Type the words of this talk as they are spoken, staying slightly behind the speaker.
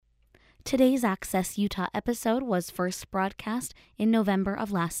Today's Access Utah episode was first broadcast in November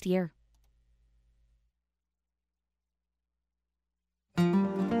of last year.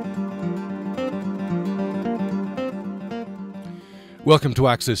 Welcome to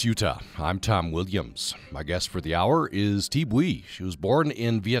Access Utah. I'm Tom Williams. My guest for the hour is Thi Bui. She was born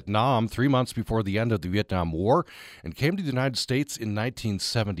in Vietnam 3 months before the end of the Vietnam War and came to the United States in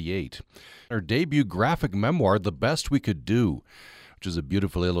 1978. Her debut graphic memoir, The Best We Could Do, which is a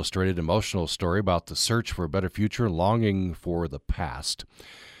beautifully illustrated, emotional story about the search for a better future and longing for the past.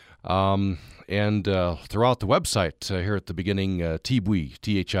 And throughout the website here at the beginning, Thi Bui,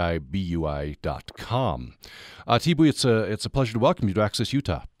 THIBUI.com. Thi Bui, it's a pleasure to welcome you to Access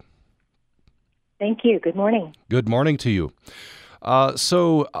Utah. Thank you. Good morning. Good morning to you.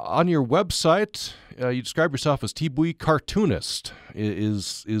 So on your website, you describe yourself as Thi Bui cartoonist.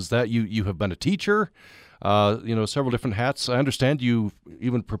 Is that you have been a teacher? Several different hats. I understand you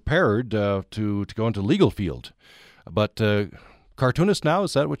even prepared to go into legal field, but cartoonist now,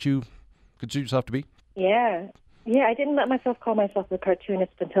 is that what you consider yourself to be? Yeah. I didn't let myself call myself a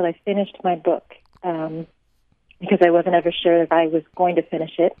cartoonist until I finished my book, because I wasn't ever sure if I was going to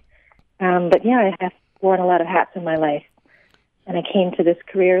finish it. But yeah, I have worn a lot of hats in my life, and I came to this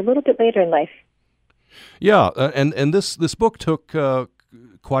career a little bit later in life. Yeah, and this book took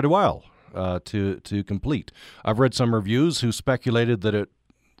quite a while to complete. I've read some reviews who speculated that it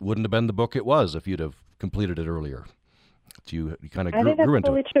wouldn't have been the book it was if you'd have completed it earlier. You kind of grew into it. I think that's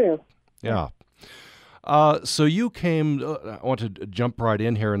totally true. Yeah. So you came, I want to jump right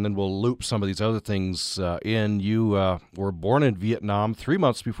in here and then we'll loop some of these other things in. You were born in Vietnam 3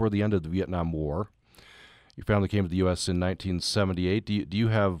 months before the end of the Vietnam War. Your family came to the U.S. in 1978. Do you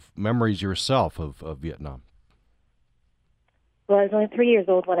have memories yourself of Vietnam? Well, I was only 3 years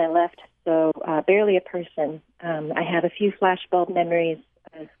old when I left, so barely a person. I have a few flashbulb memories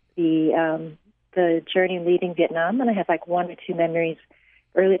of the journey leaving Vietnam, and I have like one or two memories,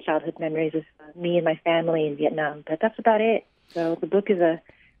 early childhood memories of me and my family in Vietnam, but that's about it. So the book is a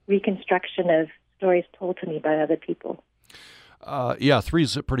reconstruction of stories told to me by other people. 3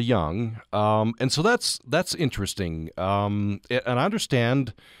 is pretty young, and so that's interesting. And I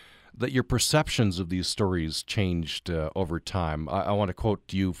understand that your perceptions of these stories changed over time. I want to quote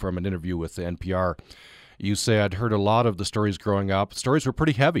you from an interview with the NPR. You say, I'd heard a lot of the stories growing up. Stories were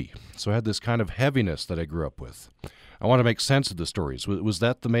pretty heavy, so I had this kind of heaviness that I grew up with. I want to make sense of the stories. Was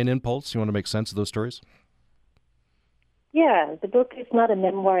that the main impulse? You want to make sense of those stories? Yeah, the book is not a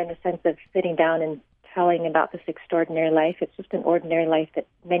memoir in the sense of sitting down and telling about this extraordinary life. It's just an ordinary life that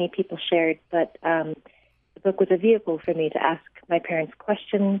many people shared, but the book was a vehicle for me to ask my parents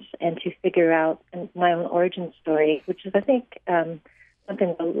questions and to figure out my own origin story, which is, I think,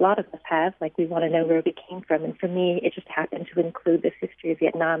 something a lot of us have. Like, we want to know where we came from. And for me, it just happened to include this history of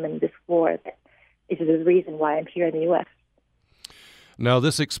Vietnam and this war that is the reason why I'm here in the U.S. Now,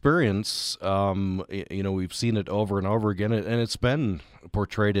 this experience, we've seen it over and over again, and it's been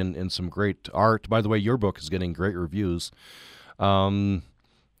portrayed in some great art. By the way, your book is getting great reviews.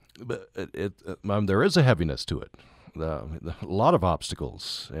 But there is a heaviness to it, a lot of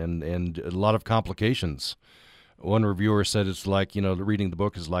obstacles and a lot of complications. One reviewer said it's like, reading the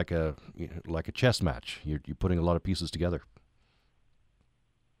book is like a chess match. You're putting a lot of pieces together.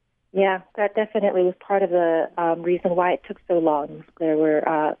 Yeah, that definitely was part of the reason why it took so long. There were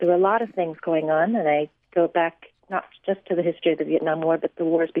a lot of things going on, and I go back not just to the history of the Vietnam War, but the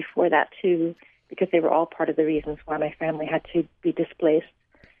wars before that too, because they were all part of the reasons why my family had to be displaced.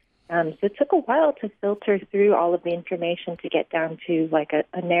 So it took a while to filter through all of the information to get down to like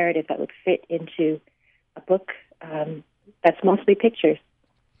a narrative that would fit into a book that's mostly pictures.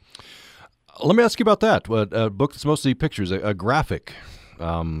 Let me ask you about that. A book that's mostly pictures, a graphic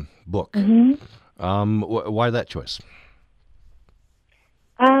book. Mm-hmm. Why that choice?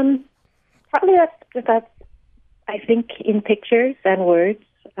 Probably that's I think in pictures and words.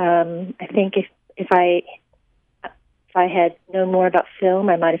 I think if I had known more about film,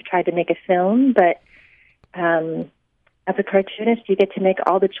 I might have tried to make a film. But as a cartoonist, you get to make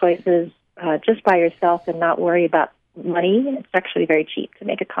all the choices just by yourself and not worry about money. It's actually very cheap to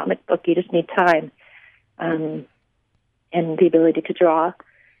make a comic book. You just need time and the ability to draw.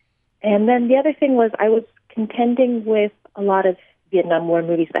 And then the other thing was I was contending with a lot of Vietnam War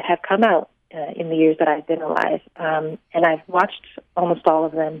movies that have come out in the years that I've been alive. And I've watched almost all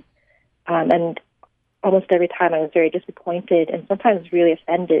of them. And almost every time I was very disappointed and sometimes really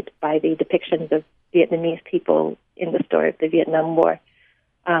offended by the depictions of Vietnamese people in the story of the Vietnam War.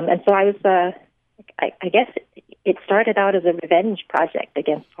 And so I was I guess it started out as a revenge project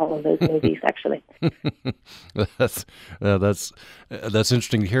against all of those movies, actually. That's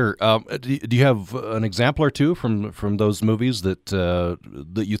interesting to hear. Do you have an example or two from those movies that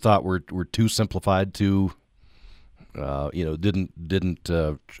you thought were too simplified, too didn't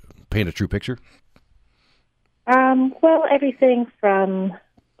paint a true picture? Well, everything from,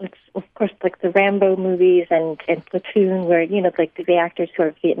 of course, like the Rambo movies and Platoon, where, like the actors who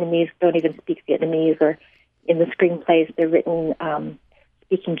are Vietnamese don't even speak Vietnamese, or in the screenplays they're written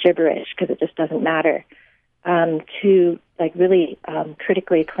speaking gibberish because it just doesn't matter, to like really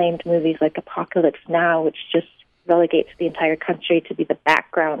critically acclaimed movies like Apocalypse Now, which just relegates the entire country to be the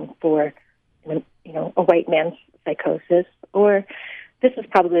background for, a white man's psychosis. Or this is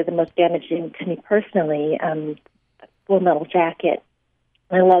probably the most damaging to me personally, Full Metal Jacket.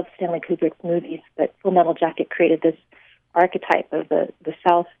 I love Stanley Kubrick's movies, but Full Metal Jacket created this archetype of the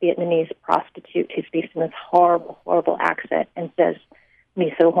South Vietnamese prostitute who speaks in this horrible, horrible accent and says,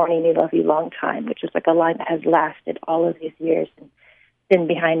 "Me so horny, me love you long time," which is like a line that has lasted all of these years and been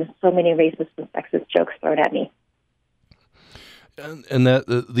behind so many racist and sexist jokes thrown at me. And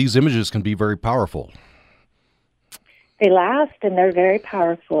that these images can be very powerful. They last, and they're very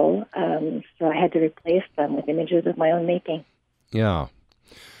powerful, so I had to replace them with images of my own making. Yeah.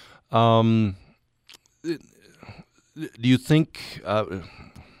 Do you think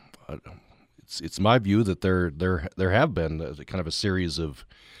it's my view that there have been kind of a series of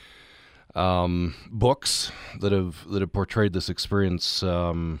books that have portrayed this experience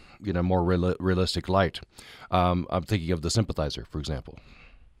in a more realistic light. I'm thinking of The Sympathizer, for example.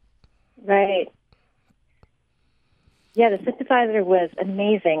 Right. Yeah, The Sympathizer was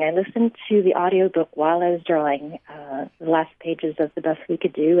amazing. I listened to the audiobook while I was drawing the last pages of The Best We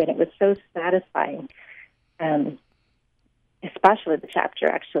Could Do, and it was so satisfying, especially the chapter,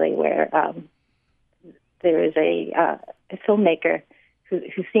 actually, where there is a filmmaker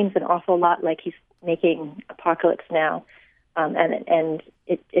who seems an awful lot like he's making Apocalypse Now, and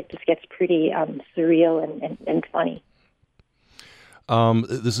it just gets pretty surreal and funny.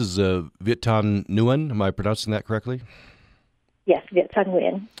 This is Viet Thanh Nguyen. Am I pronouncing that correctly? Yes, Viet Thanh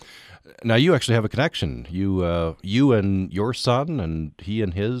Nguyen. Now, you actually have a connection. You and your son, and he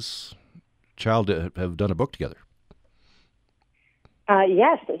and his child have done a book together.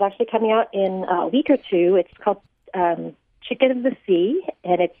 Yes, it's actually coming out in a week or two. It's called Chicken of the Sea,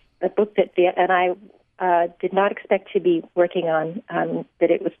 and it's a book that Viet and I did not expect to be working on,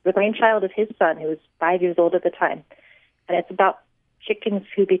 that it was the brainchild of his son, who was 5 years old at the time. And it's about chickens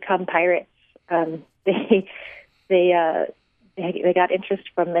who become pirates. They got interest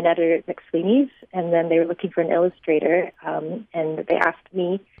from an editor at McSweeney's, and then they were looking for an illustrator, and they asked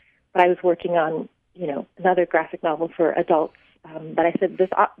me. But I was working on, another graphic novel for adults. But I said,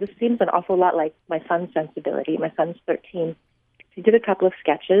 this seems an awful lot like my son's sensibility. My son's 13. So he did a couple of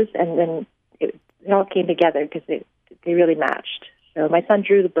sketches, and then it all came together because they really matched. So my son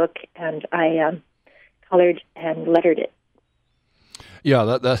drew the book, and I colored and lettered it. Yeah,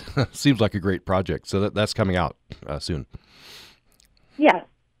 that seems like a great project. So that's coming out soon. Yeah.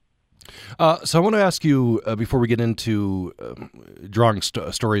 So I want to ask you, before we get into drawing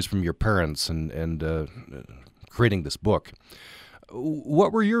stories from your parents and creating this book,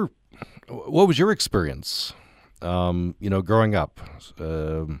 what was your experience? Growing up.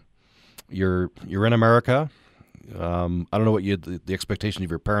 You're in America. I don't know what the expectations of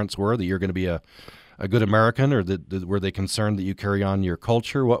your parents were, that you're going to be a good American, or were they concerned that you carry on your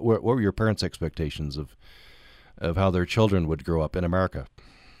culture? What were your parents' expectations of how their children would grow up in America?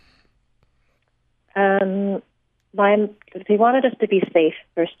 They wanted us to be safe,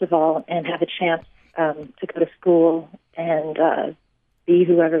 first of all, and have a chance to go to school and be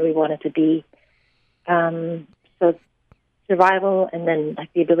whoever we wanted to be. So survival, and then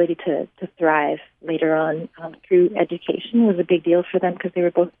the ability to thrive later on through education was a big deal for them, because they were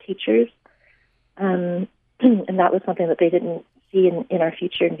both teachers. And that was something that they didn't see in our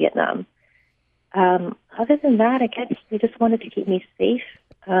future in Vietnam. Other than that, I guess they just wanted to keep me safe.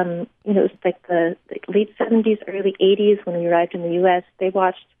 It was like the late 70s, early 80s when we arrived in the U.S. They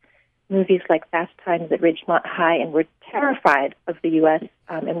watched movies like Fast Times at Ridgemont High and were terrified of the U.S.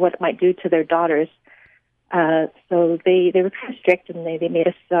 And what it might do to their daughters. So they were kind of strict, and they made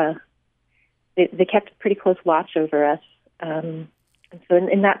us, they kept a pretty close watch over us. And so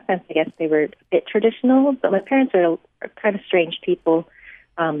in that sense, I guess they were a bit traditional, but my parents are kind of strange people,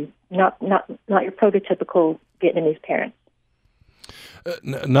 not your prototypical Vietnamese parents.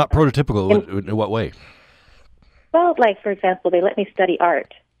 Not prototypical in what way? Well, for example, they let me study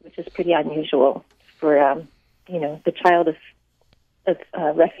art, which is pretty unusual for, the child of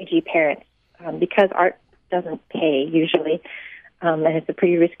refugee parents. because art doesn't pay usually, and it's a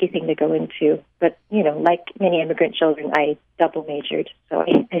pretty risky thing to go into. But, like many immigrant children, I double majored. So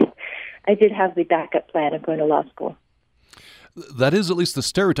I did have the backup plan of going to law school. That is at least the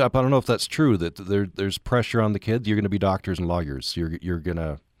stereotype. I don't know if that's true, that there's pressure on the kids. You're going to be doctors and lawyers. You're going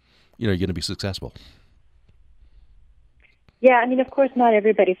to, you're going to be successful. Yeah, I mean, of course, not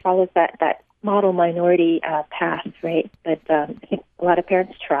everybody follows that model minority path, right? But I think a lot of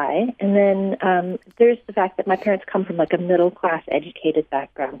parents try. And then there's the fact that my parents come from like a middle-class educated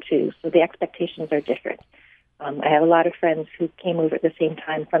background, too, so the expectations are different. I have a lot of friends who came over at the same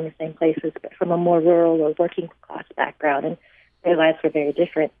time from the same places, but from a more rural or working-class background, and their lives were very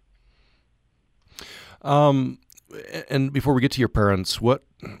different. And before we get to your parents, what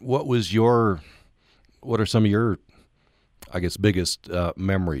are some of your, I guess, biggest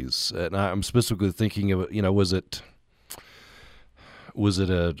memories? And I'm specifically thinking of, was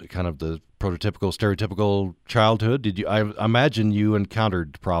it a kind of the prototypical, stereotypical childhood? I imagine you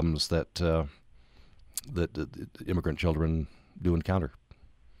encountered problems that immigrant children do encounter.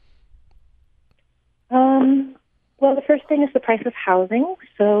 Well, the first thing is the price of housing.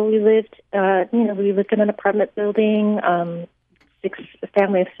 So we lived in an apartment building, a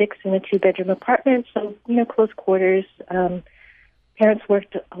family of 6 in a 2-bedroom apartment. So, close quarters. Parents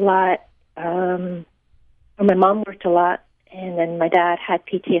worked a lot. Or my mom worked a lot, and then my dad had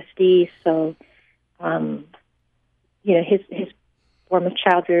PTSD. So, his form of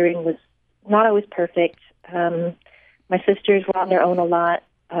child rearing was not always perfect. My sisters were on their own a lot.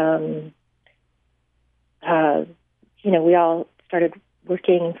 We all started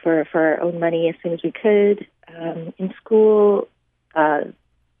working for our own money as soon as we could. In school, our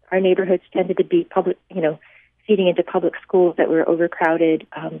neighborhoods tended to be public, feeding into public schools that were overcrowded,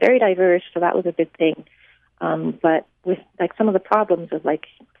 very diverse, so that was a good thing. But with like some of the problems of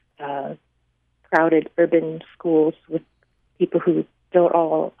crowded urban schools with people who don't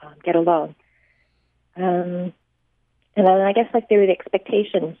all get along. And then I guess there were the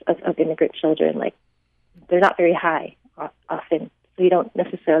expectations of immigrant children, they're not very high often, so you don't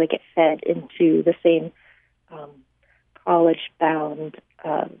necessarily get fed into the same college-bound,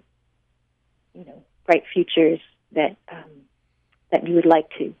 bright futures that you would like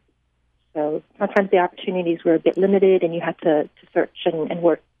to. So sometimes the opportunities were a bit limited, and you had to search and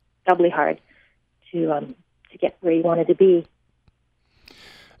work doubly hard to get where you wanted to be.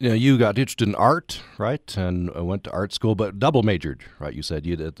 You got interested in art, right, and went to art school, but double majored, right? You said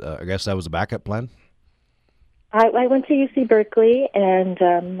you did. I guess that was a backup plan. I went to UC Berkeley, and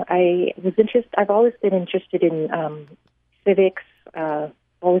I've always been interested in civics.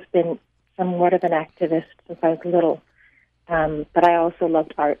 Always been somewhat of an activist since I was little, but I also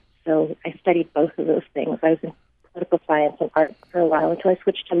loved art. So I studied both of those things. I was in political science and art for a while until I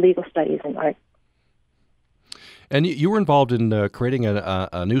switched to legal studies and art. And you were involved in creating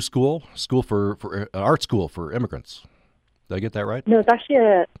a new school for an art school for immigrants. Did I get that right? No, it's actually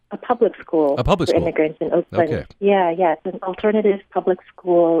a public school for immigrants in Oakland. Okay. Yeah, it's an alternative public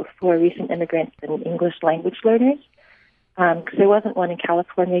school for recent immigrants and English language learners. Because there wasn't one in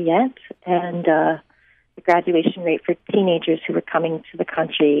California yet, and the graduation rate for teenagers who were coming to the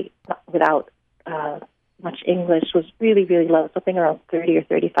country without much English was really, really low, something around 30 or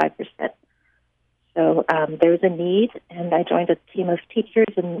 35%. So there was a need, and I joined a team of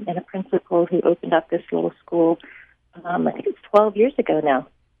teachers and a principal who opened up this little school. I think it's 12 years ago now.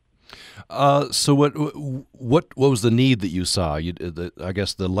 So what was the need that you saw? I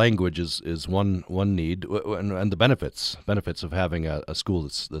guess the language is one need, and the benefits of having a school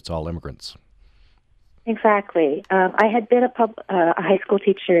that's all immigrants. Exactly. I had been a high school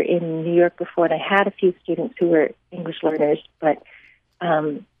teacher in New York before, and I had a few students who were English learners. But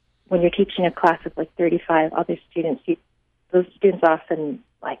when you're teaching a class of 35 other students, those students often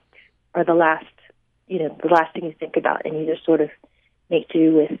are the last thing you think about, and you just sort of make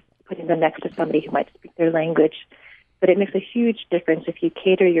do with putting them next to somebody who might speak their language. But it makes a huge difference if you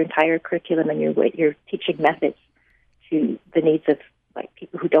cater your entire curriculum and your teaching methods to the needs of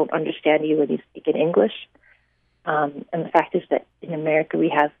people who don't understand you when you speak in English. And the fact is that in America we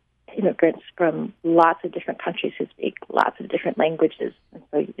have immigrants from lots of different countries who speak lots of different languages, and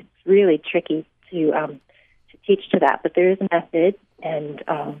so it's really tricky to teach to that. But there is a method, and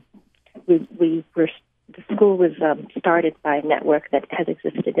the school was started by a network that has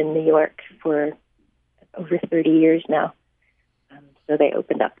existed in New York for over 30 years now. So they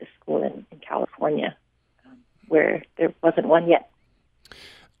opened up this school in California, where there wasn't one yet.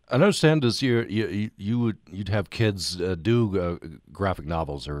 I understand as you'd have kids do graphic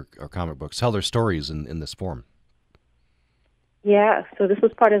novels or comic books, tell their stories in this form. Yeah, so this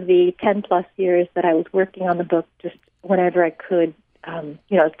was part of the 10-plus years that I was working on the book just whenever I could. I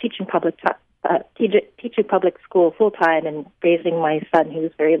was teaching public school full-time and raising my son, who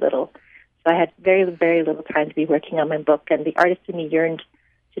was very little. So I had very, very little time to be working on my book, and the artist in me yearned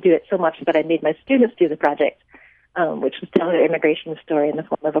to do it so much that I made my students do the project, which was tell their immigration story in the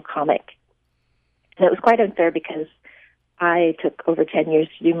form of a comic. And it was quite unfair because I took over 10 years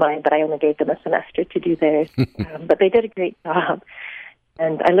to do mine, but I only gave them a semester to do theirs. But they did a great job.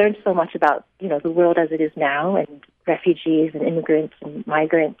 And I learned so much about, the world as it is now, and refugees and immigrants and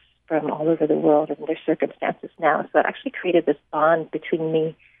migrants from all over the world and their circumstances now. So it actually created this bond between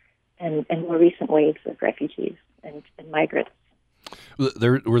me and more recent waves of refugees and migrants.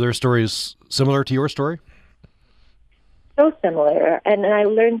 Were there stories similar to your story? So similar. And I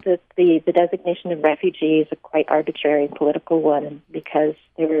learned that the designation of refugee is a quite arbitrary and political one, because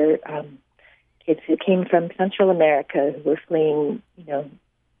there were kids who came from Central America who were fleeing,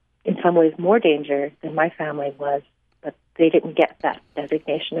 in some ways more danger than my family was, but they didn't get that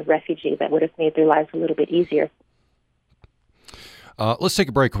designation of refugee that would have made their lives a little bit easier. Let's take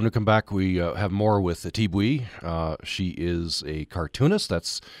a break. When we come back, we have more with Thi Bui. She is a cartoonist.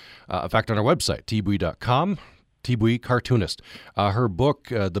 That's, in fact, on our website, thibui.com. Thi Bui, cartoonist. Her book,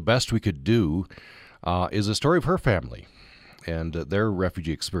 The Best We Could Do, is a story of her family and their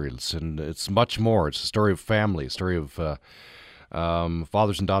refugee experience. And it's much more. It's a story of family, a story of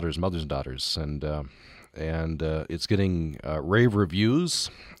fathers and daughters, mothers and daughters. And it's getting rave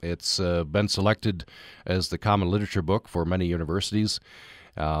reviews. It's been selected as the Common Literature book for many universities.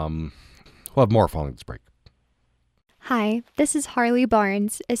 We'll have more following this break. Hi, this is Harley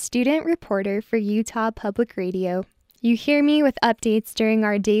Barnes, a student reporter for Utah Public Radio. You hear me with updates during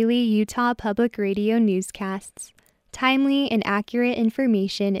our daily Utah Public Radio newscasts. Timely and accurate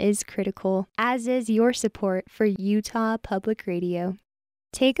information is critical, as is your support for Utah Public Radio.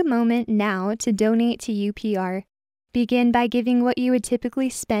 Take a moment now to donate to UPR. Begin by giving what you would typically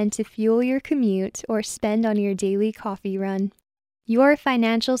spend to fuel your commute or spend on your daily coffee run. Your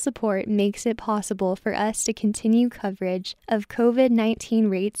financial support makes it possible for us to continue coverage of COVID-19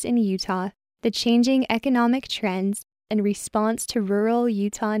 rates in Utah, the changing economic trends, and response to rural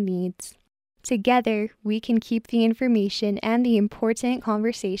Utah needs. Together, we can keep the information and the important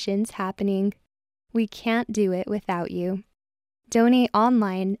conversations happening. We can't do it without you. Donate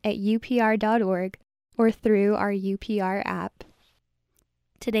online at upr.org or through our UPR app.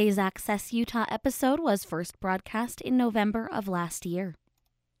 Today's Access Utah episode was first broadcast in November of last year.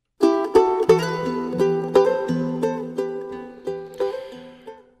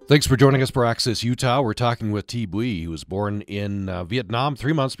 Thanks for joining us for Access Utah. We're talking with Thi Bui, who was born in Vietnam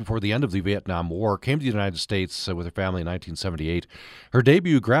 3 months before the end of the Vietnam War, came to the United States with her family in 1978. Her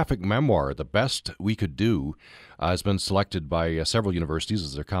debut graphic memoir, The Best We Could Do, has been selected by several universities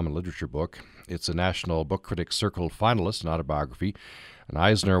as their Common Literature book. It's a National Book Critics Circle finalist in autobiography, an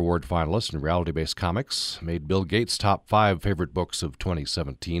Eisner Award finalist in reality-based comics, made Bill Gates' top 5 favorite books of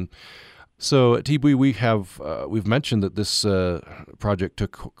 2017. So, Thi Bui, we've mentioned that this project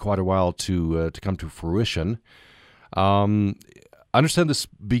took quite a while to come to fruition. I understand this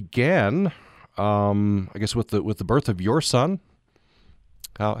began, I guess, with the birth of your son.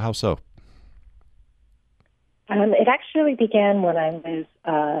 How so? It actually began when I was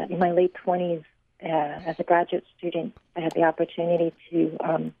in my late 20s. As a graduate student, I had the opportunity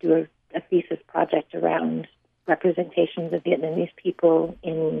to do a thesis project around representations of Vietnamese people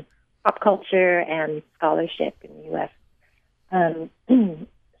in pop culture and scholarship in the U.S.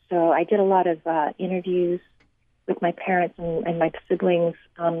 So I did a lot of interviews with my parents and my siblings,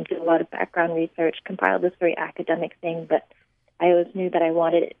 did a lot of background research, compiled this very academic thing, but I always knew that I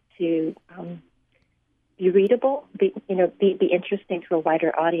wanted it to be readable, be interesting to a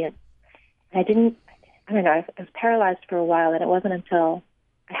wider audience. I was paralyzed for a while, and it wasn't until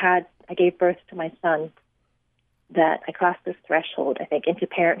I gave birth to my son that I crossed this threshold, I think, into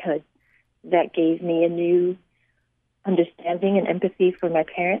parenthood that gave me a new understanding and empathy for my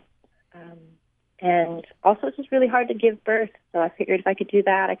parents. And also, it's just really hard to give birth, so I figured if I could do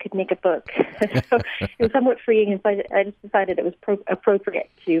that, I could make a book. So it was somewhat freeing, and so I just decided it was appropriate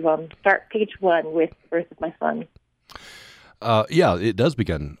to start page 1 with the birth of my son. Yeah, it does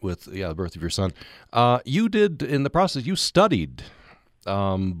begin with the birth of your son. You did, in the process, you studied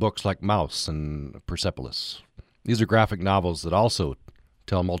books like Mouse and Persepolis. These are graphic novels that also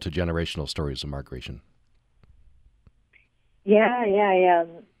tell multi-generational stories of migration. Yeah.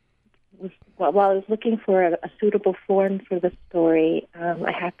 While I was looking for a suitable form for the story,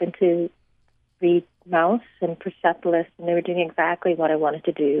 I happened to read Mouse and Persepolis, and they were doing exactly what I wanted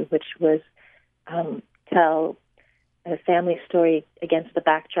to do, which was tell a family story against the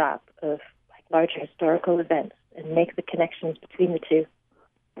backdrop of like larger historical events and make the connections between the two.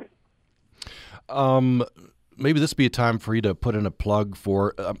 Maybe this be a time for you to put in a plug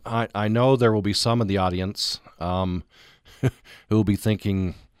for. I know there will be some in the audience who will be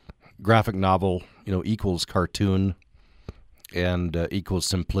thinking graphic novel, equals cartoon and equals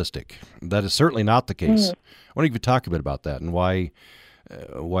simplistic. That is certainly not the case. I wonder if you could talk a bit about that and why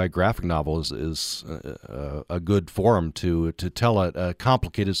graphic novel is a good forum to tell a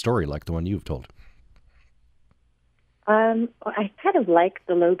complicated story like the one you've told. I kind of like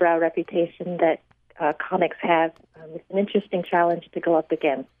the lowbrow reputation that comics have. It's an interesting challenge to go up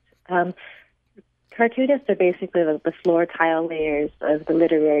against. Cartoonists are basically the floor tile layers of the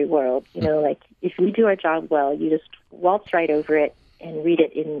literary world. Like if we do our job well, you just waltz right over it and read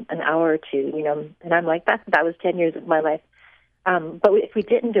it in an hour or two, and I'm like, that was 10 years of my life. But if we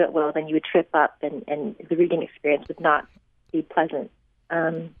didn't do it well, then you would trip up and the reading experience would not be pleasant.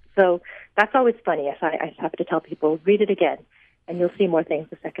 So that's always funny. I have to tell people, read it again, and you'll see more things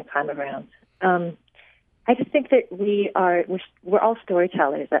the second time around. I just think that we're all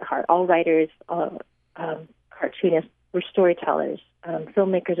storytellers at heart. All writers, all cartoonists, we're storytellers.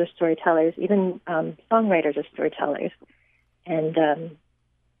 Filmmakers are storytellers. Even songwriters are storytellers. And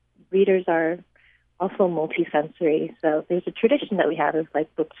readers are also multisensory. So there's a tradition that we have of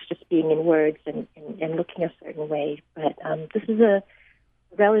like books just being in words and looking a certain way. But this is a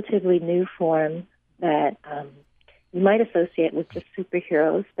relatively new form that you might associate with just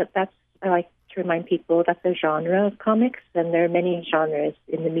superheroes, but I like to remind people that's a genre of comics, and there are many genres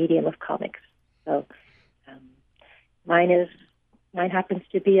in the medium of comics. So mine happens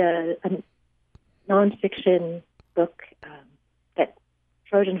to be a nonfiction book that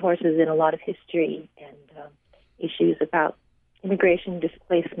Trojan horses in a lot of history and issues about immigration,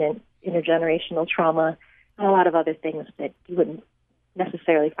 displacement, intergenerational trauma, and a lot of other things that you wouldn't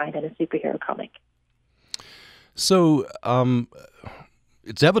necessarily find in a superhero comic. So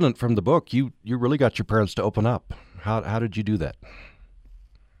it's evident from the book you really got your parents to open up. How did you do that?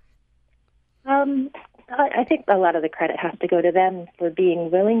 I think a lot of the credit has to go to them for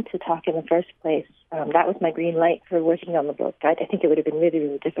being willing to talk in the first place. That was my green light for working on the book. I think it would have been really,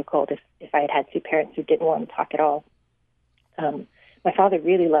 really difficult if I had two parents who didn't want to talk at all. My father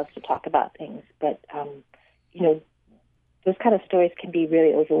really loves to talk about things, but those kind of stories can be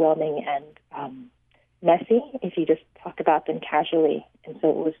really overwhelming and messy if you just talk about them casually. And so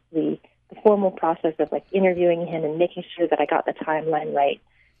it was the formal process of like interviewing him and making sure that I got the timeline right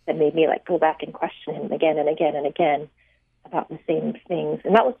that made me like go back and question him again and again and again about the same things.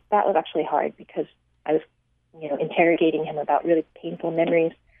 And that was actually hard because I was, interrogating him about really painful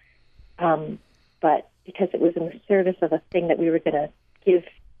memories. But because it was in the service of a thing that we were going to give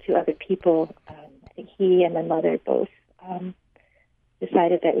to other people, I think he and my mother both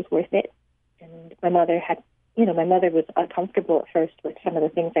decided that it was worth it. And my mother was uncomfortable at first with some of the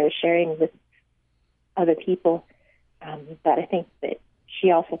things I was sharing with other people. But I think that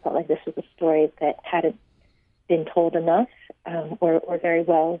she also felt like this was a story that hadn't been told enough or very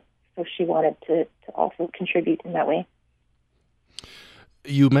well. So she wanted to also contribute in that way.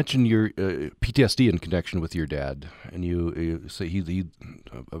 You mentioned your PTSD in connection with your dad, and you say he's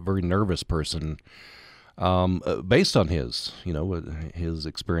a very nervous person. Based on his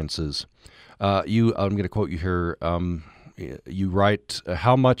experiences, I'm going to quote you here. You write,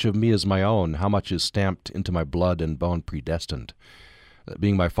 "How much of me is my own? How much is stamped into my blood and bone, predestined?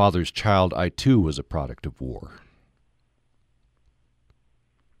 Being my father's child, I too was a product of war."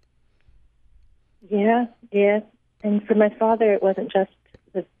 Yeah. And for my father, it wasn't just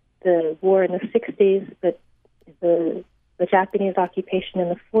the war in the 60s, but the Japanese occupation in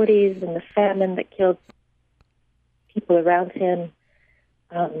the 40s and the famine that killed people around him,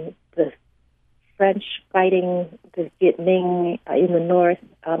 the French fighting the Viet Minh in the north,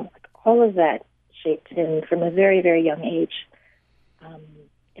 all of that shaped him from a very, very young age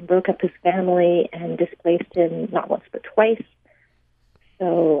and broke up his family and displaced him not once but twice.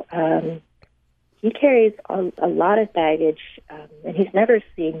 So he carries a lot of baggage, and he's never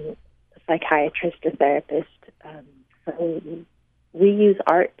seen a psychiatrist or therapist. So we use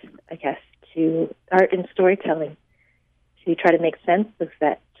art, I guess, art and storytelling to try to make sense of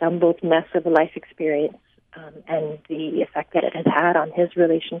that jumbled mess of a life experience and the effect that it has had on his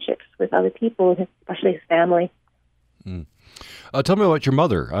relationships with other people, especially his family. Tell me about your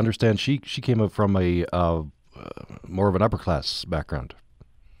mother. I understand she came up from a more of an upper class background.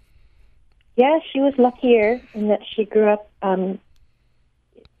 Yeah, she was luckier in that she grew up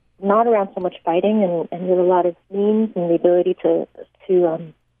not around so much fighting and with a lot of means and the ability to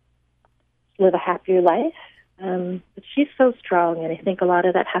live a happier life. But she's so strong, and I think a lot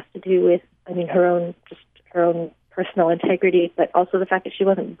of that has to do with, her own personal integrity, but also the fact that she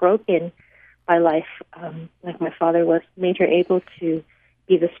wasn't broken by life like my father was, made her able to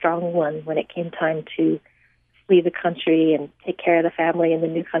be the strong one when it came time to flee the country and take care of the family in the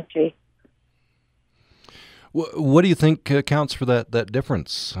new country. What do you think accounts for that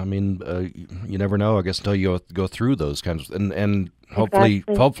difference? You never know, I guess, until you go through those kinds of, and hopefully,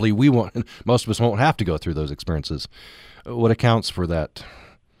 Exactly. hopefully we won't. Most of us won't have to go through those experiences. What accounts for that?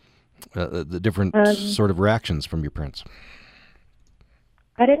 The different sort of reactions from your parents.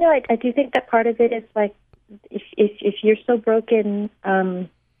 I don't know. I do think that part of it is like, if you're so broken,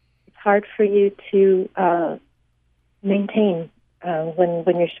 it's hard for you to maintain when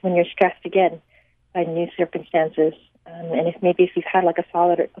you're stressed again by new circumstances. And if you've had like a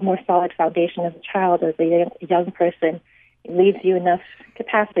more solid foundation as a child, as a young person, it leaves you enough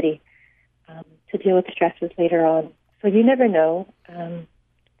capacity to deal with stresses later on. So you never know.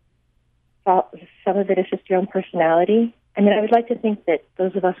 Some of it is just your own personality. I would like to think that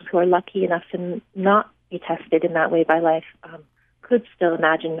those of us who are lucky enough to not be tested in that way by life could still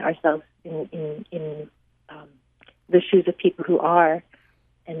imagine ourselves in the shoes of people who are,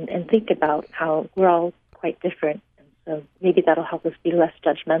 and think about how we're all quite different. And so maybe that'll help us be less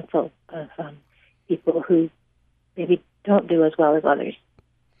judgmental of people who maybe don't do as well as others.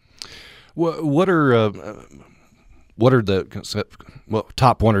 What are the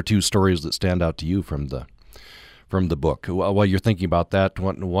top one or two stories that stand out to you from the book? While you're thinking about that,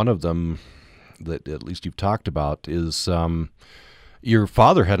 one of them that at least you've talked about is your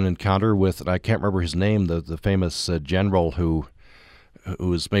father had an encounter with, and I can't remember his name, the famous general who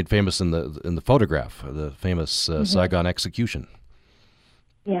was made famous in the photograph, the famous Saigon execution.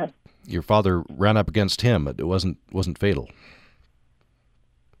 Yeah. Your father ran up against him. It wasn't fatal.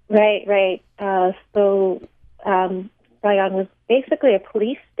 Right. So Saigon was basically a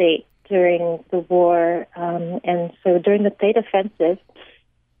police state during the war, and so during the Third Offensive,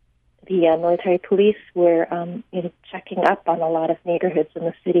 the military police were checking up on a lot of neighborhoods in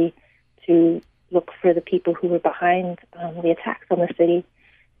the city to look for the people who were behind the attacks on the city.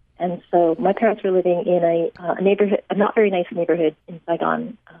 And so my parents were living in a neighborhood, a not very nice neighborhood in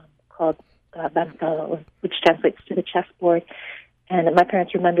Saigon called Bangkok, which translates to the chessboard. And my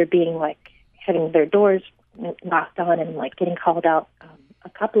parents remember having their doors knocked on and getting called out a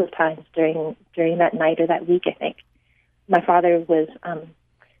couple of times during that night or that week, I think. My father was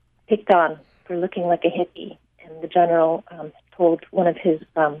picked on for looking like a hippie, and the general told one of his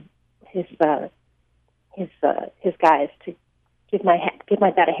guys to give my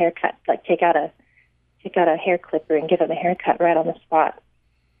dad a haircut, take out a hair clipper and give him a haircut right on the spot.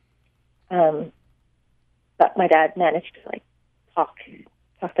 But my dad managed to talk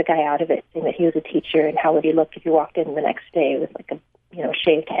the guy out of it, saying that he was a teacher and how would he look if he walked in the next day with a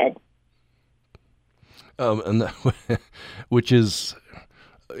shaved head. Which is,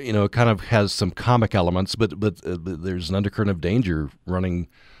 kind of has some comic elements, but there's an undercurrent of danger running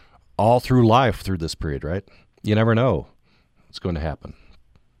all through life through this period, right? You never know what's going to happen.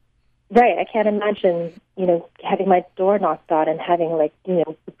 Right. I can't imagine, having my door knocked on and having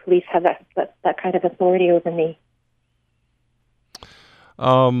the police have that kind of authority over me.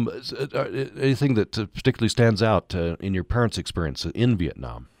 Anything that particularly stands out in your parents' experience in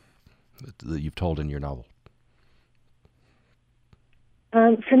Vietnam that you've told in your novel?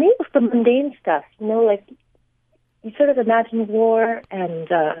 For me, it was the mundane stuff. You sort of imagine war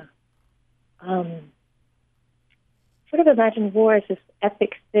and as this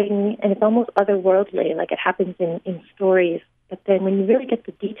epic thing, and it's almost otherworldly, it happens in stories. But then when you really get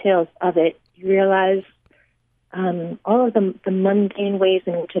the details of it, you realize all of the mundane ways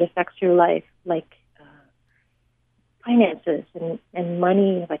in which it affects your life, finances and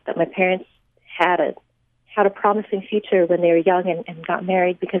money, that my parents had a promising future when they were young and got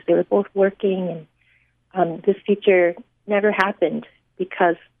married because they were both working, and this future never happened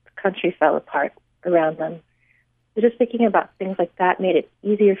because the country fell apart around them. So just thinking about things like that made it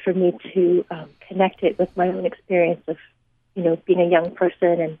easier for me to connect it with my own experience of, being a young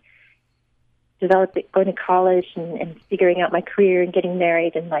person and going to college and figuring out my career and getting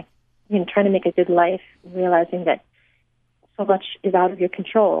married and trying to make a good life, and realizing that so much is out of your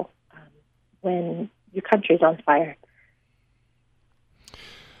control when your country's on fire.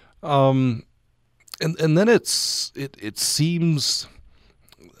 And then it seems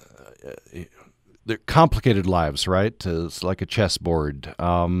they're complicated lives, right? It's like a chessboard,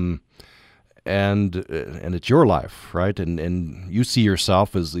 and it's your life, right? And you see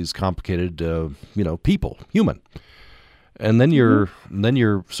yourself as these complicated, people, human. And then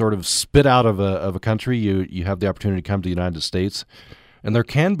you're sort of spit out of a country. You have the opportunity to come to the United States, and there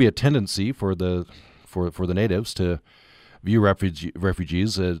can be a tendency for the natives to view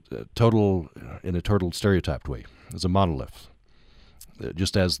refugees in a total stereotyped way, as a monolith,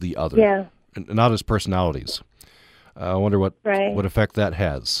 just as the other, and not as personalities. I wonder what effect that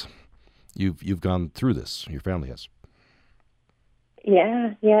has. You've gone through this. Your family has.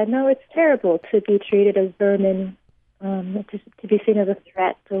 Yeah. No, it's terrible to be treated as vermin, to be seen as a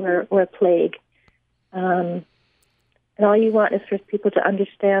threat or a plague. And all you want is for people to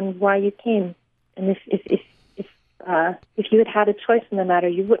understand why you came. And if you had had a choice in the matter,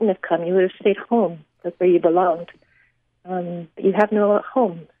 you wouldn't have come. You would have stayed home. That's where you belonged. But you have no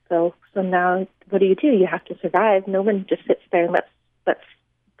home. So now, what do? You have to survive. No one just sits there and lets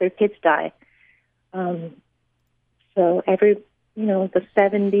their kids die. So the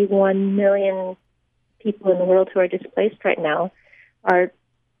 71 million people in the world who are displaced right now are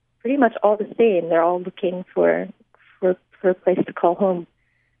pretty much all the same. They're all looking for a place to call home.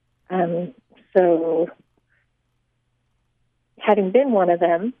 So, having been one of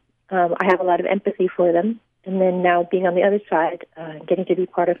them, I have a lot of empathy for them. And then now being on the other side, getting to be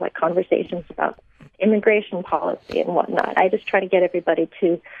part of conversations about immigration policy and whatnot, I just try to get everybody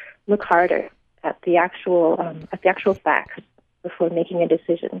to look harder at the actual facts before making a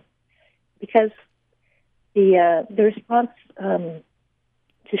decision, because the response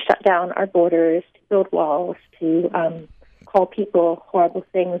to shut down our borders, to build walls, to call people horrible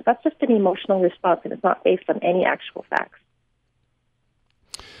things, that's just an emotional response, and it's not based on any actual facts.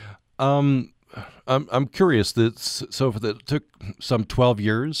 I'm curious. It took some 12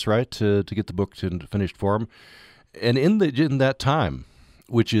 years, right, to get the book to finished form, and in that time,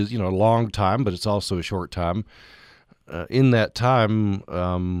 which is a long time, but it's also a short time. In that time,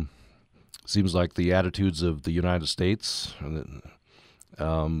 seems like the attitudes of the United States, at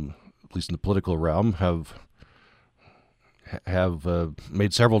least in the political realm, have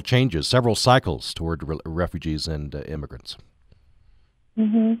made several changes, several cycles toward refugees and immigrants.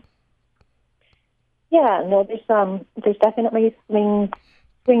 Mm-hmm. Yeah, no, there's definitely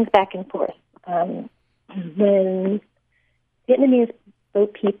swings back and forth. When Vietnamese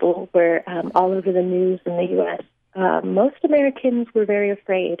boat people were all over the news in the U.S., most Americans were very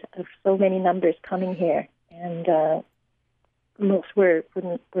afraid of so many numbers coming here, and most were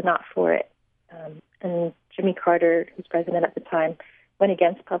not for it. And Jimmy Carter, who's president at the time, went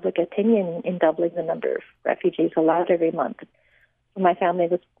against public opinion in doubling the number of refugees allowed every month. So my family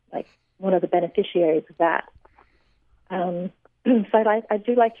was one of the beneficiaries of that. So I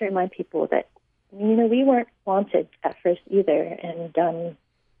do like to remind people that we weren't wanted at first either, and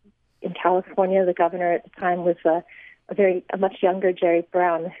in California, the governor at the time was a much younger Jerry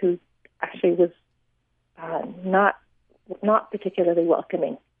Brown, who actually was not particularly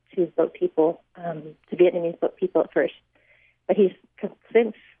welcoming to boat people, to Vietnamese boat people at first. But he's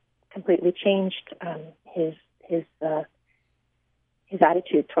since completely changed his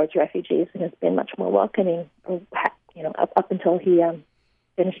attitude towards refugees and has been much more welcoming, up until he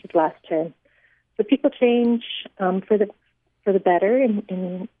finished his last term. So people change for the better,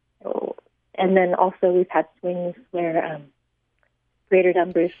 and then also we've had swings where greater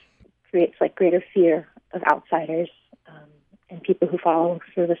numbers creates greater fear of outsiders, and people who follow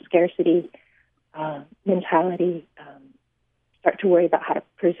sort of a scarcity mentality start to worry about how to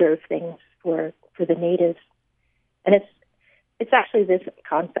preserve things for the natives. And it's actually this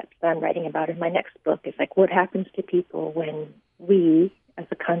concept that I'm writing about in my next book. It's what happens to people when we, as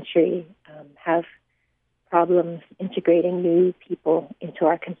a country, have problems integrating new people into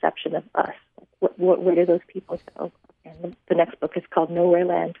our conception of us. Where do those people go? And the next book is called Nowhere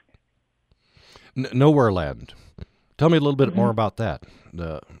Land. Nowhere Land. Tell me a little bit more about that.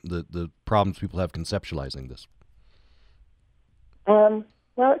 The problems people have conceptualizing this. Well,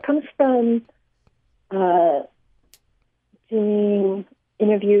 it comes from doing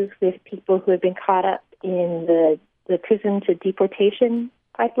interviews with people who have been caught up in the prison to deportation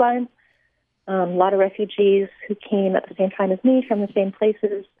pipeline. A lot of refugees who came at the same time as me from the same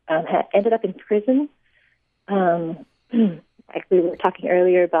places had ended up in prison. Like we were talking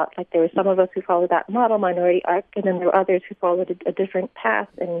earlier about, there were some of us who followed that model minority arc, and then there were others who followed a different path,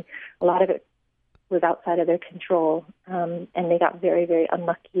 and a lot of it was outside of their control. And they got very, very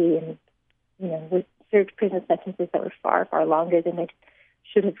unlucky, and served prison sentences that were far, far longer than they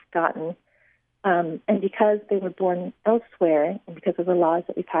should have gotten. And because they were born elsewhere, and because of the laws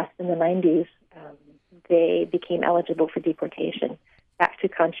that we passed in the 90s, they became eligible for deportation back to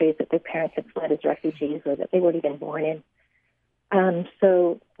countries that their parents had fled as refugees or that they weren't even born in.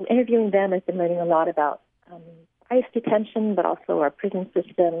 So interviewing them, I've been learning a lot about ICE detention, but also our prison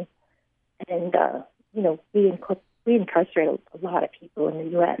system. And, we incarcerate a lot of people in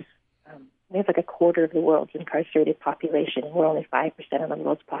the U.S. We have like a quarter of the world's incarcerated population, and we're only 5% of the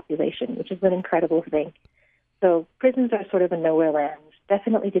world's population, which is an incredible thing. So prisons are sort of a nowhere land.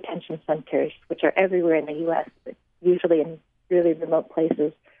 Definitely detention centers, which are everywhere in the U.S., but usually in really remote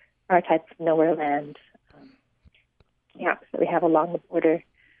places, are a type of nowhere land camps that we have along the border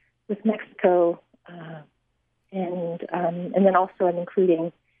with Mexico. And then also I'm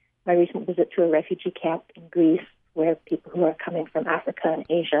including my recent visit to a refugee camp in Greece, where people who are coming from Africa and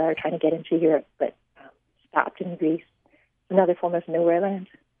Asia are trying to get into Europe, but stopped in Greece. Another form of nowhere land.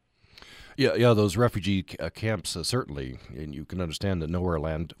 Yeah, those refugee camps, certainly, and you can understand the nowhere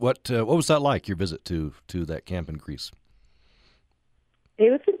land. What was that like, your visit to that camp in Greece? It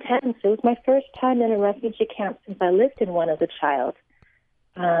was intense. It was my first time in a refugee camp since I lived in one as a child.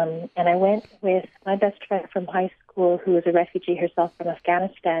 And I went with my best friend from high school, who was a refugee herself from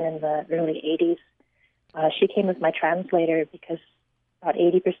Afghanistan in the early 80s. She came as my translator because about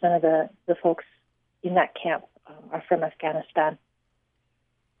 80% of the folks in that camp are from Afghanistan.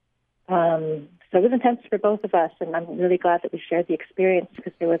 So it was intense for both of us, and I'm really glad that we shared the experience,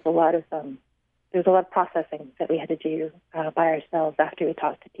 because there was a lot of processing that we had to do by ourselves after we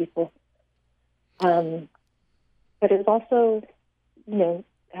talked to people. But it was also,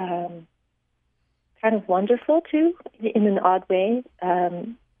 kind of wonderful too, in an odd way.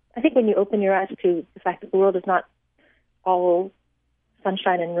 I think when you open your eyes to the fact that the world is not all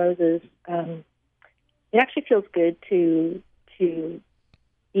sunshine and roses, it actually feels good to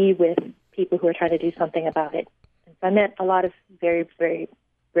be with people who are trying to do something about it. And so I met a lot of very, very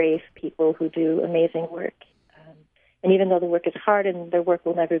brave people who do amazing work. And even though the work is hard and their work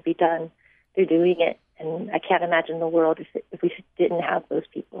will never be done, they're doing it. And I can't imagine the world if we didn't have those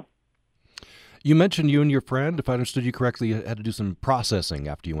people. You mentioned you and your friend, if I understood you correctly, had to do some processing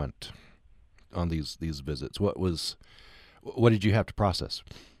after you went on these visits. What did you have to process?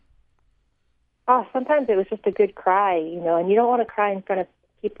 Oh, sometimes it was just a good cry, and you don't want to cry in front of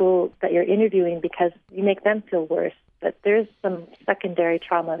people that you're interviewing because you make them feel worse. But there's some secondary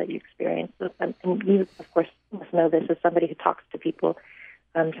trauma that you experience. And you, of course, must know this as somebody who talks to people.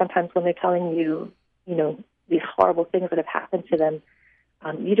 Sometimes when they're telling you, these horrible things that have happened to them,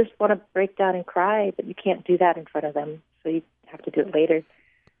 you just want to break down and cry, but you can't do that in front of them. So you have to do it later.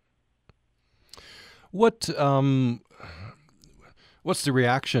 What's the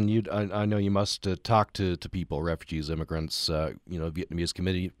reaction? I know you must talk to people, refugees, immigrants, Vietnamese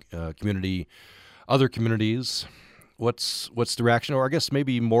community, other communities. What's the reaction, or I guess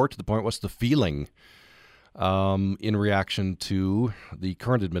maybe more to the point, what's the feeling in reaction to the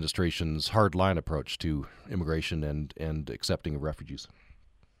current administration's hardline approach to immigration and accepting of refugees?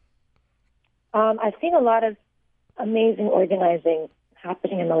 I've seen a lot of amazing organizing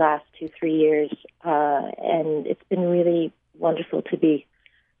happening in the last 2-3 years, and it's been really wonderful to be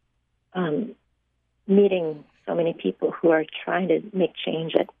meeting so many people who are trying to make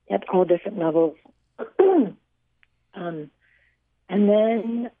change at all different levels. And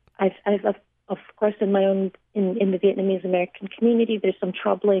then I've of course, in my own in the Vietnamese American community, there's some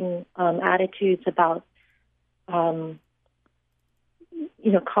troubling attitudes about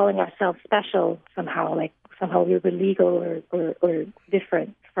calling ourselves special somehow, like somehow we were legal or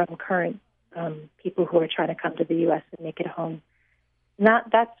different from current people who are trying to come to the U.S. and make it home.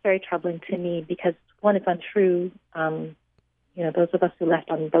 That's very troubling to me because, one, it's untrue. Those of us who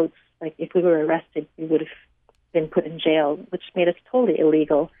left on boats, like if we were arrested, we would have been put in jail, which made us totally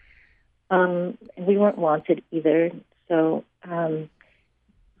illegal. And we weren't wanted either. So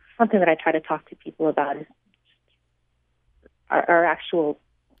something that I try to talk to people about is our actual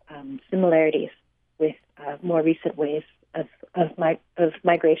similarities with more recent ways of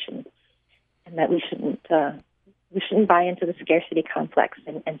migration, and that we shouldn't buy into the scarcity complex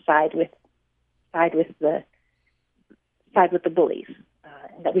and side with the bullies,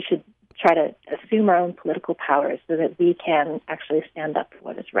 and that we should try to assume our own political power so that we can actually stand up for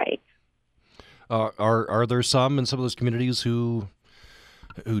what is right. Are there some in some of those communities who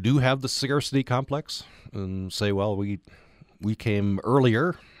do have the scarcity complex and say, well, we came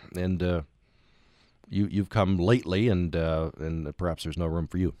earlier and you've come lately and perhaps there's no room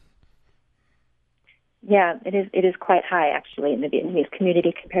for you? Yeah, it is quite high actually in the Vietnamese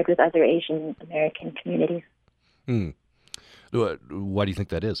community compared with other Asian American communities. Why do you think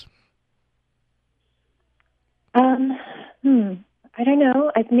that is? I don't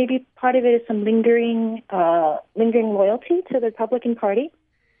know. Maybe part of it is some lingering loyalty to the Republican Party,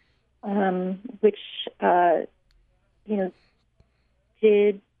 which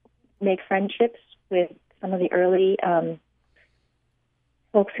did make friendships with some of the early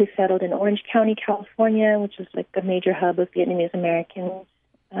folks who settled in Orange County, California, which is like a major hub of Vietnamese Americans.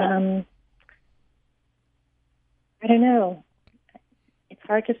 I don't know. It's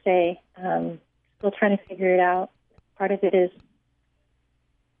hard to say. Still trying to figure it out. Part of it is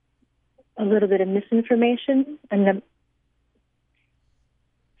a little bit of misinformation, and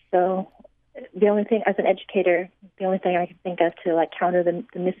so the only thing, as an educator, the only thing I can think of to like counter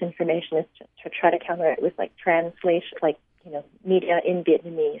the misinformation is to try to counter it with like translation, like media in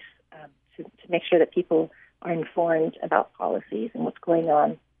Vietnamese, to make sure that people are informed about policies and what's going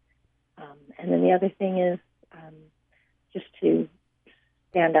on. And then the other thing is just to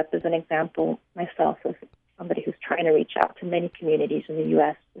stand up as an example myself of somebody who's trying to reach out to many communities in the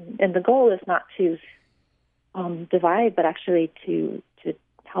U.S. And the goal is not to divide, but actually to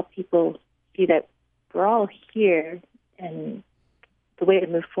help people see that we're all here, and the way to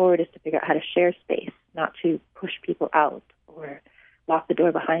move forward is to figure out how to share space, not to push people out or lock the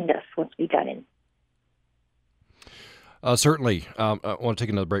door behind us once we got in. Certainly. I want to take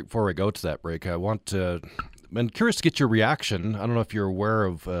another break before I go to that break. I'm curious to get your reaction. I don't know if you're aware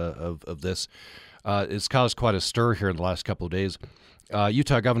of this. It's caused quite a stir here in the last couple of days.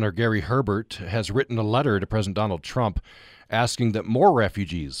 Utah Governor Gary Herbert has written a letter to President Donald Trump asking that more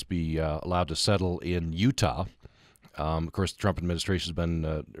refugees be allowed to settle in Utah. Of course, the Trump administration has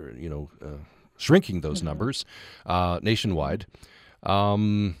been, shrinking those numbers nationwide.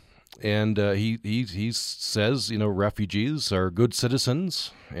 And he says, refugees are good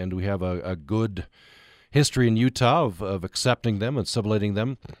citizens, and we have a good history in Utah of accepting them, assimilating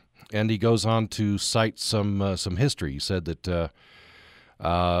them. And he goes on to cite some history. He said that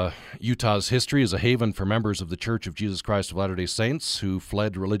Utah's history is a haven for members of the Church of Jesus Christ of Latter-day Saints who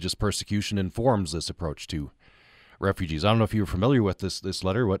fled religious persecution, informs this approach to refugees. I don't know if you're familiar with this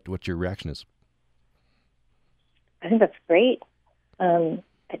letter. What your reaction is? I think that's great.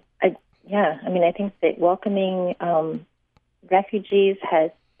 I think that welcoming refugees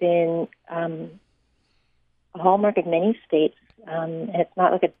has been a hallmark of many states, and it's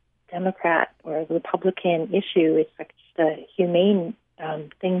not like a Democrat or a Republican issue. It's like just a humane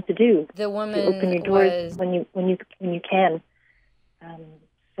thing to do. The woman to open your doors when you can.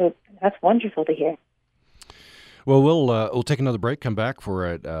 So that's wonderful to hear. Well, we'll take another break. Come back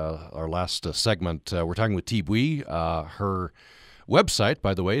for our last segment. We're talking with Thi Bui. Her website,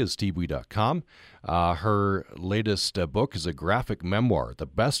 by the way, is thibui.com. Her latest book is a graphic memoir, The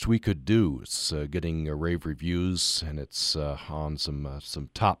Best We Could Do. It's getting rave reviews, and it's on some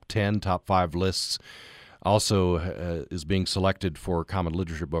top 10, top 5 lists. Also is being selected for Common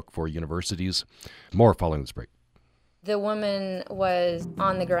Literature Book for universities. More following this break. The woman was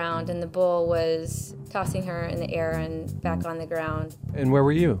on the ground, and the bull was tossing her in the air and back on the ground. And where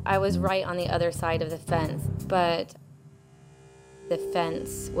were you? I was right on the other side of the fence, but the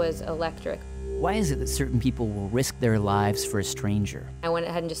fence was electric. Why is it that certain people will risk their lives for a stranger, I went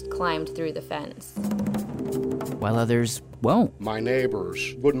ahead and just climbed through the fence, while others won't? My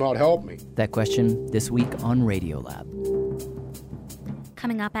neighbors would not help me. That question this week on Radiolab.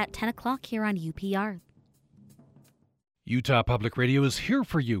 Coming up at 10 o'clock here on UPR. Utah Public Radio is here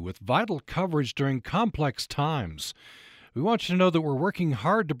for you with vital coverage during complex times. We want you to know that we're working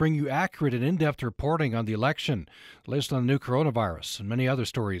hard to bring you accurate and in-depth reporting on the election, the latest on the new coronavirus, and many other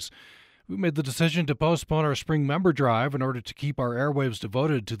stories. We made the decision to postpone our spring member drive in order to keep our airwaves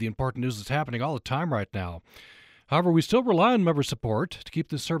devoted to the important news that's happening all the time right now. However, we still rely on member support to keep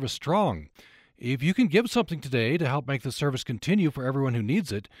this service strong. If you can give something today to help make the service continue for everyone who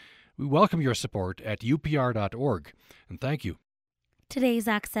needs it, we welcome your support at upr.org, and thank you. Today's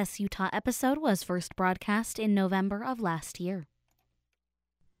Access Utah episode was first broadcast in November of last year.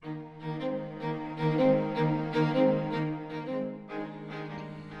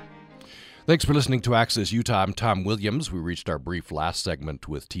 Thanks for listening to Access Utah. I'm Tom Williams. We reached our brief last segment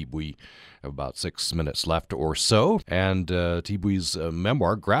with Thi Bui. About 6 minutes left or so. And Thi Bui's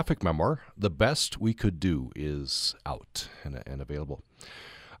memoir, graphic memoir, The Best We Could Do, is out and available.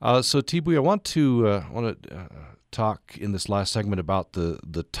 So Thi Bui, I want to talk in this last segment about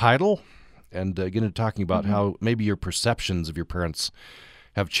the title and get into talking about how maybe your perceptions of your parents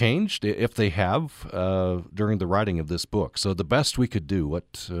have changed, if they have, during the writing of this book. So The Best We Could Do,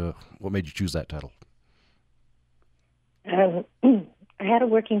 what made you choose that title? I had a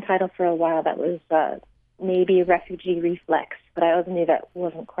working title for a while that was maybe Refugee Reflex, but I also knew that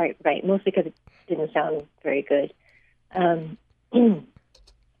wasn't quite right, mostly because it didn't sound very good.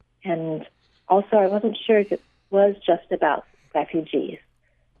 And also I wasn't sure if it was just about refugees.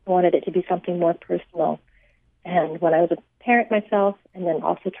 I wanted it to be something more personal. And when I was a parent myself, and then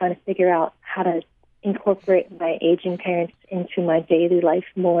also trying to figure out how to incorporate my aging parents into my daily life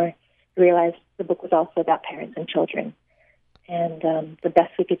more, I realized the book was also about parents and children. And The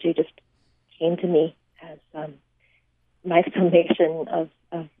Best We Could Do just came to me as my summation of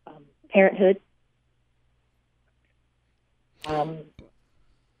parenthood.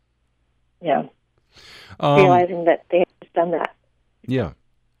 Realizing that they had just done that. Yeah,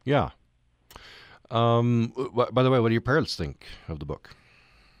 yeah. By the way, what do your parents think of the book?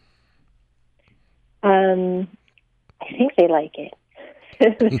 I think they like it.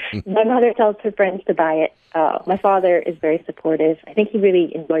 My mother tells her friends to buy it. My father is very supportive. I think he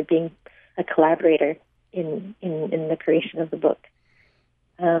really enjoyed being a collaborator in the creation of the book.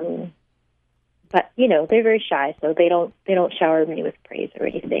 But they're very shy, so they don't shower me with praise or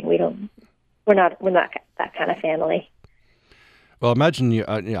anything. We're not that kind of family. Well, imagine you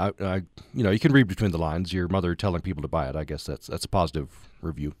can read between the lines. Your mother telling people to buy it. I guess that's a positive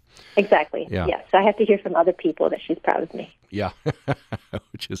review. Exactly. Yeah. Yes. I have to hear from other people that she's proud of me. Yeah,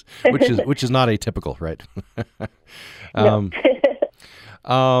 which is not atypical, right?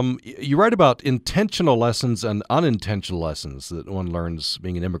 You write about intentional lessons and unintentional lessons that one learns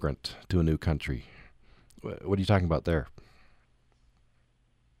being an immigrant to a new country. What are you talking about there?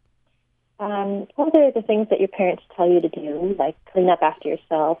 Well, there are the things that your parents tell you to do, like clean up after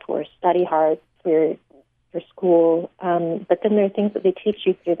yourself or study hard for school. But then there are things that they teach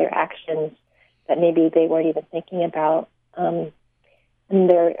you through their actions that maybe they weren't even thinking about. And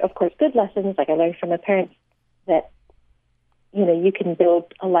there are, of course, good lessons, like I learned from my parents, that you can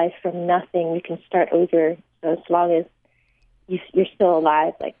build a life from nothing. You can start over. So as long as you're still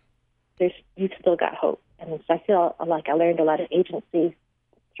alive, like you've still got hope. And so I feel like I learned a lot of agency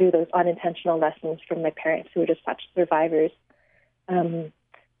through those unintentional lessons from my parents, who were just such survivors. The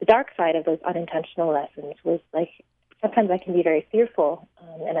dark side of those unintentional lessons was like sometimes I can be very fearful,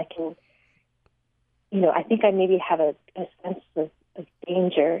 and I can, I think I maybe have a sense of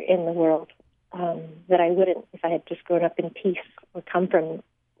danger in the world that I wouldn't if I had just grown up in peace or come from,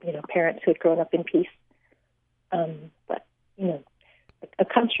 parents who had grown up in peace. But a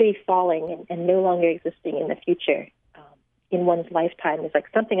country falling and no longer existing in the future in one's lifetime is like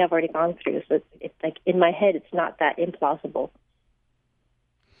something I've already gone through. So it's like in my head, it's not that implausible.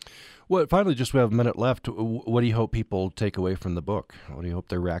 Well, finally, just we have a minute left. What do you hope people take away from the book? What do you hope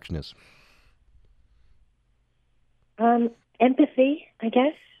their reaction is? Empathy, I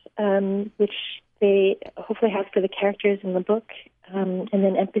guess, which they hopefully have for the characters in the book, and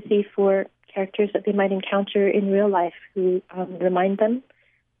then empathy for characters that they might encounter in real life who remind them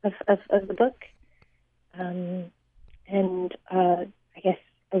of the book. And I guess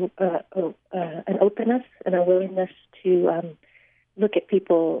an openness and a willingness to look at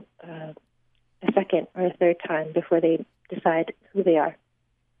people a second or a third time before they decide who they are.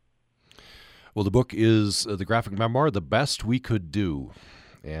 Well, the book is the graphic memoir, The Best We Could Do,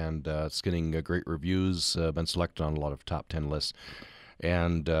 and it's getting great reviews, been selected on a lot of top 10 lists,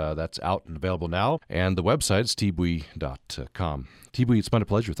 and that's out and available now, and the website is thibui.com. Thi Bui, it's been a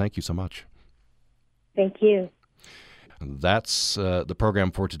pleasure. Thank you so much. Thank you. That's the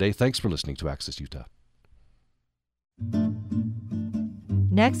program for today. Thanks for listening to Access Utah.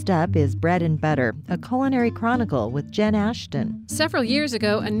 Next up is Bread and Butter, a culinary chronicle with Jen Ashton. Several years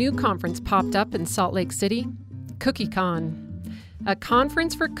ago, a new conference popped up in Salt Lake City, CookieCon, a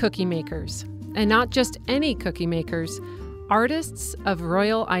conference for cookie makers. And not just any cookie makers, artists of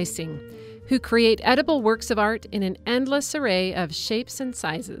royal icing, who create edible works of art in an endless array of shapes and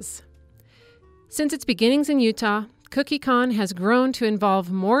sizes. Since its beginnings in Utah, CookieCon has grown to involve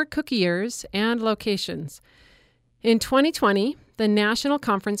more cookiers and locations. In 2020, the national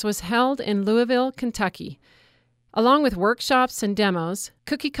conference was held in Louisville, Kentucky. Along with workshops and demos,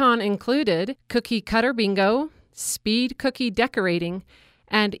 CookieCon included cookie cutter bingo, speed cookie decorating,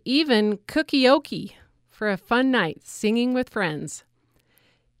 and even cookieoke for a fun night singing with friends.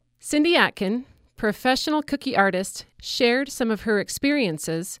 Cindy Atkin, professional cookie artist, shared some of her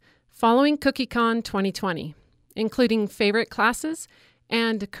experiences following CookieCon 2020, including favorite classes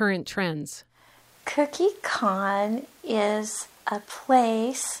and current trends. CookieCon is a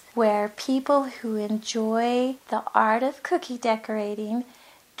place where people who enjoy the art of cookie decorating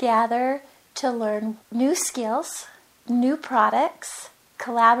gather to learn new skills, new products,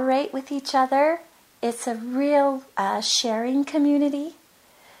 collaborate with each other. It's a real sharing community.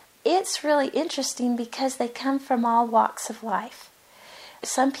 It's really interesting because they come from all walks of life.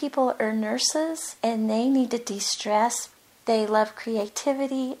 Some people are nurses and they need to de-stress. They love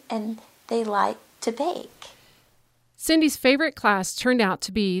creativity and they like to bake. Cindy's favorite class turned out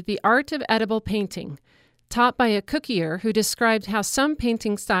to be the art of edible painting, taught by a cookier who described how some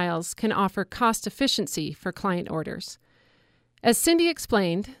painting styles can offer cost efficiency for client orders. As Cindy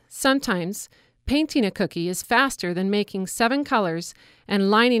explained, sometimes painting a cookie is faster than making 7 colors and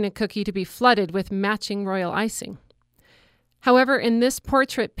lining a cookie to be flooded with matching royal icing. However, in this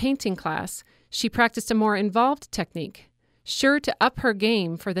portrait painting class, she practiced a more involved technique, sure to up her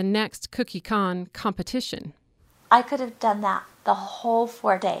game for the next CookieCon competition. I could have done that the whole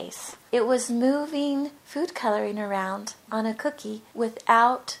 4 days. It was moving food coloring around on a cookie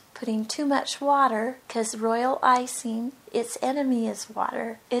without putting too much water, because royal icing, its enemy is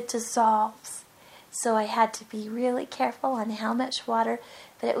water. It dissolves. So I had to be really careful on how much water,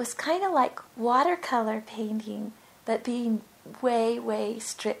 but it was kind of like watercolor painting, but being way, way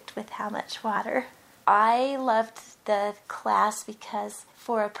strict with how much water. I loved the class because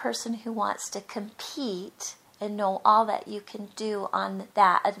for a person who wants to compete and know all that you can do on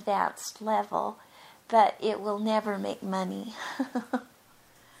that advanced level, but it will never make money.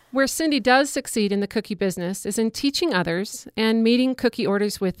 Where Cindy does succeed in the cookie business is in teaching others and meeting cookie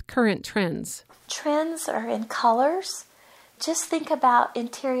orders with current trends. Trends are in colors. Just think about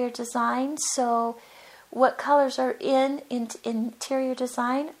interior design. So what colors are in interior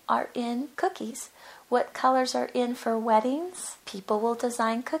design are in cookies. What colors are in for weddings? People will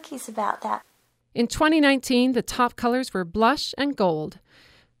design cookies about that. In 2019, the top colors were blush and gold.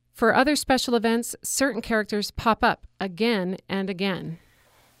 For other special events, certain characters pop up again and again.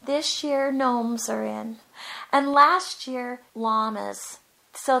 This year, gnomes are in. And last year, llamas.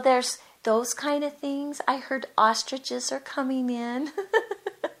 So there's those kind of things. I heard ostriches are coming in.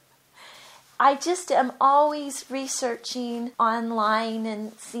 I just am always researching online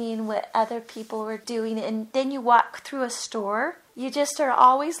and seeing what other people are doing. And then you walk through a store. You just are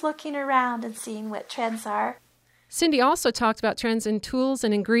always looking around and seeing what trends are. Cindy also talked about trends in tools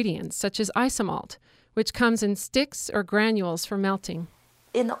and ingredients, such as isomalt, which comes in sticks or granules for melting.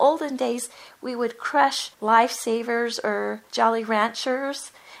 In the olden days, we would crush Lifesavers or Jolly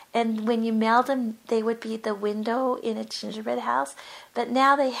Ranchers, and when you melt them, they would be the window in a gingerbread house. But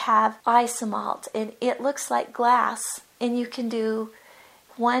now they have isomalt, and it looks like glass. And you can do,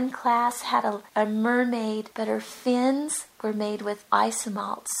 one class had a mermaid, but her fins were made with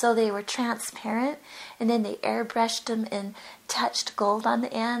isomalt, so they were transparent, and then they airbrushed them and touched gold on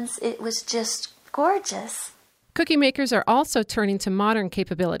the ends. It was just gorgeous. Cookie makers are also turning to modern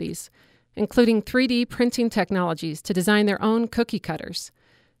capabilities, including 3D printing technologies to design their own cookie cutters.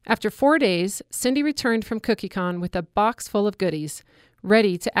 After 4 days, Cindy returned from CookieCon with a box full of goodies,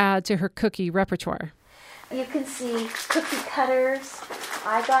 ready to add to her cookie repertoire. You can see cookie cutters.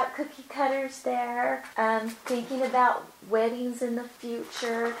 I got cookie cutters there. Thinking about weddings in the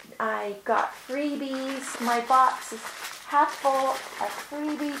future. I got freebies. My box is half full of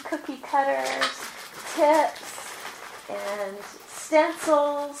freebie cookie cutters, tips, and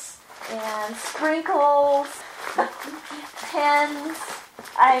stencils, and sprinkles, pens.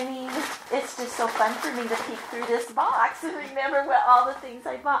 I mean, it's just so fun for me to peek through this box and remember what all the things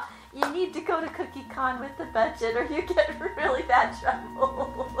I bought. You need to go to CookieCon with the budget or you get really bad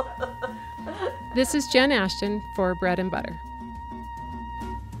trouble. This is Jen Ashton for Bread and Butter.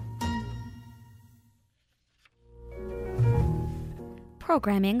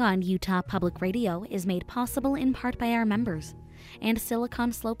 Programming on Utah Public Radio is made possible in part by our members and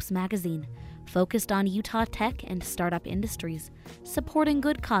Silicon Slopes Magazine, focused on Utah tech and startup industries, supporting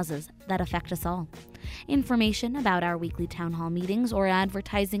good causes that affect us all. Information about our weekly town hall meetings or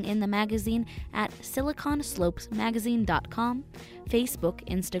advertising in the magazine at siliconslopesmagazine.com, Facebook,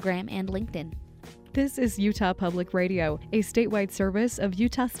 Instagram, and LinkedIn. This is Utah Public Radio, a statewide service of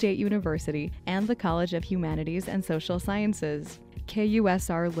Utah State University and the College of Humanities and Social Sciences.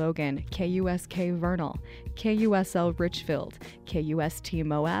 KUSR Logan, KUSK Vernal, KUSL Richfield, KUST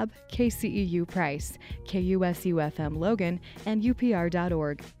Moab, KCEU Price, KUSU-FM Logan, and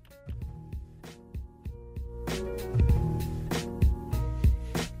UPR.org.